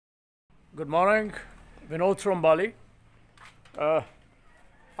Good morning, Vinod from Bali.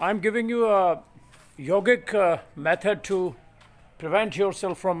 I'm giving you a yogic method to prevent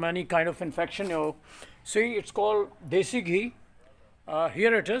yourself from any kind of infection. See, it's called DESI GHEE.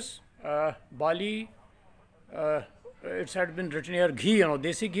 Here it is, Bali. It's had been written here ghee.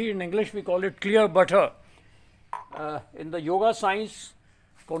 DESI GHEE in English we call it clear butter. In the yoga science,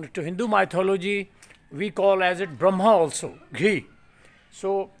 according to Hindu mythology, we call as it Brahma also, ghee.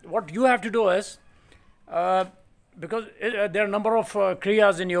 So what you have to do is, because there are a number of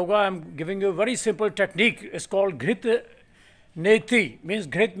kriyas in yoga, I'm giving you a very simple technique. It's called Ghrit, Neti.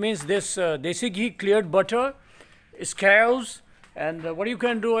 Ghrit means this desi ghee, cleared butter, scales, and what you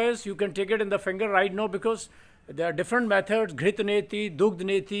can do is you can take it in the finger right now, because there are different methods: Ghrit Neti, Dugdh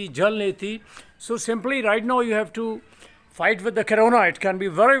Neti, Jal Neti. So simply right now you have to fight with the corona. It can be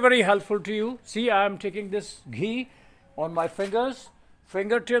very, very helpful to you. See, I am taking this ghee on my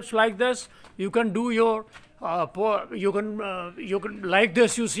fingertips like this. You can do your you can like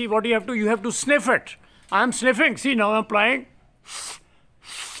this. You see what you have to sniff it. I'm sniffing. See, now I'm applying.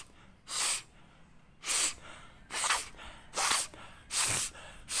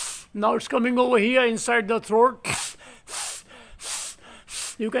 Now it's coming over here inside the throat.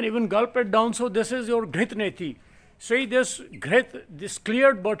 You can even gulp it down. So this is your Ghrit Neti. See, this Ghrit, this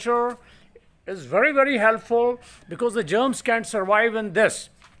cleared butter is very, very helpful, because the germs can't survive in this.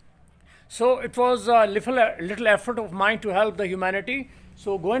 So it was a little effort of mine to help the humanity.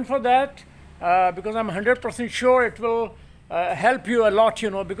 So go in for that, because I'm 100% sure it will help you a lot,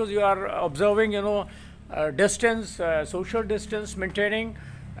 because you are observing, distance, social distance, maintaining,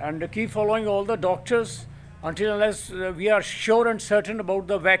 and keep following all the doctors until unless we are sure and certain about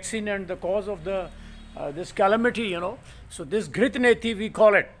the vaccine and the cause of the this calamity, So this Ghrit Neti, we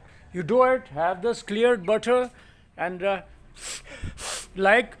call it. You do it, have this cleared butter, and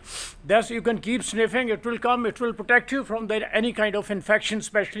like this, you can keep sniffing. It will come, it will protect you from any kind of infection,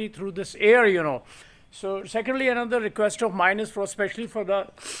 especially through this air, So secondly, another request of mine is especially for the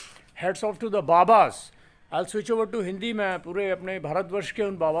heads off to the Babas. I'll switch over to Hindi. मैं पूरे अपने भारतवर्ष के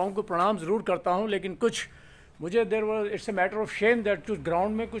उन बाबाओं को प्रणाम ज़रूर करता हूँ, लेकिन कुछ मुझे it's a matter of shame that कुछ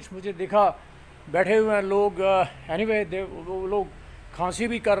ग्राउंड में कुछ मुझे दिखा बैठे हुए हैं लोग. Anyway, वो लोग खांसी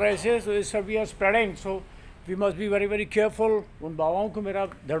भी कर रहे थे. So this we are spreading. So we must be very, very careful. उन बाबाओं को मेरा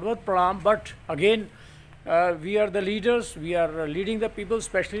दंडवत प्रणाम. But again, we are the leaders. We are leading the people,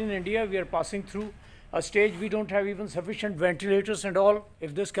 especially in India. We are passing through a stage we don't have even sufficient ventilators and all.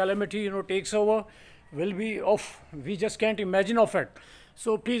 If this calamity, takes over, will be off. We just can't imagine of it.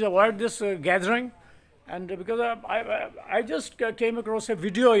 So please avoid this gathering. And because I just came across a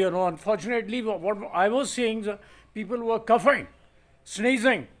video, unfortunately, what I was seeing, people were coughing,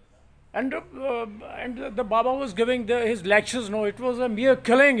 sneezing, and the Baba was giving his lectures. No, it was a mere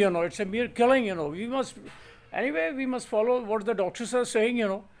killing, It's a mere killing, We must follow what the doctors are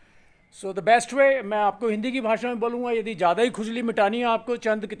saying, So the best way, मैं आपको हिंदी की भाषा में बोलूँगा, यदि ज़्यादा ही खुजली मिटानी है आपको,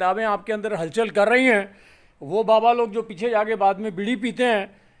 चंद किताबें आपके अंदर हलचल कर रही हैं, वो बाबा लोग जो पीछे जाके बाद में बीड़ी पीते हैं,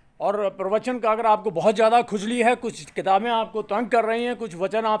 और प्रवचन का अगर आपको बहुत ज़्यादा खुजली है, कुछ किताबें आपको तंग कर रही हैं, कुछ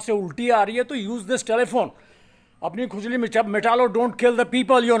वचन आपसे उल्टी आ रही है, तो यूज़ दिस टेलीफोन. अपनी खुजली मिटा लो. डोंट किल द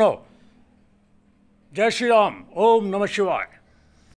पीपल, जय श्री राम. ओम नमः शिवाय.